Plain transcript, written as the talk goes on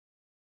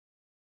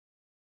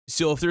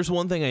So if there's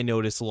one thing I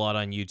notice a lot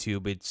on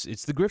YouTube,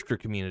 it's the grifter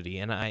community,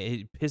 and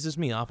it pisses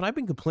me off, and I've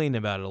been complaining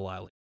about it a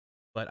lot lately.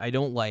 But I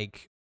don't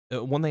like.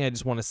 One thing I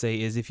just want to say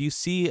is if you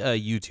see a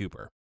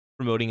YouTuber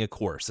promoting a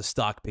course, a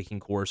stock picking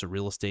course, a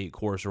real estate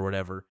course, or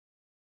whatever,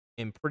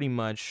 and pretty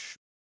much,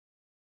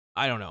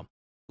 I don't know,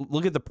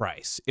 look at the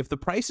price. If the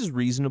price is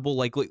reasonable,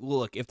 like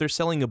look, if they're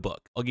selling a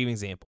book, I'll give you an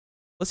example.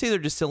 Let's say they're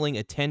just selling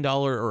a $10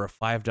 or a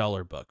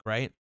 $5 book,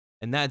 right?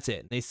 And that's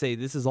it. They say,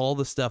 this is all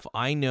the stuff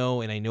I know,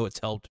 and I know it's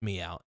helped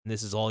me out, and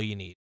this is all you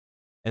need.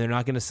 And they're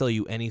not going to sell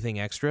you anything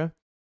extra.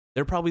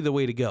 They're probably the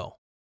way to go.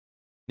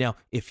 Now,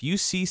 if you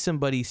see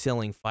somebody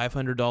selling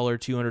 $500,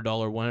 $200,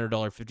 $100,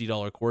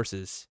 $50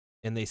 courses,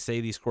 and they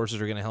say these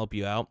courses are going to help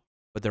you out,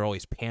 but they're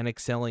always panic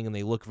selling and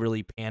they look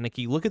really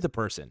panicky, look at the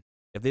person.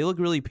 If they look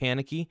really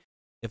panicky,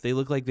 if they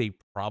look like they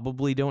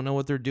probably don't know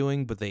what they're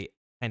doing, but they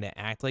kind of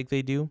act like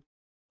they do,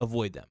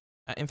 avoid them.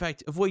 In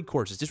fact, avoid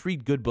courses. Just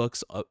read good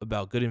books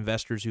about good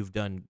investors who've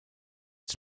done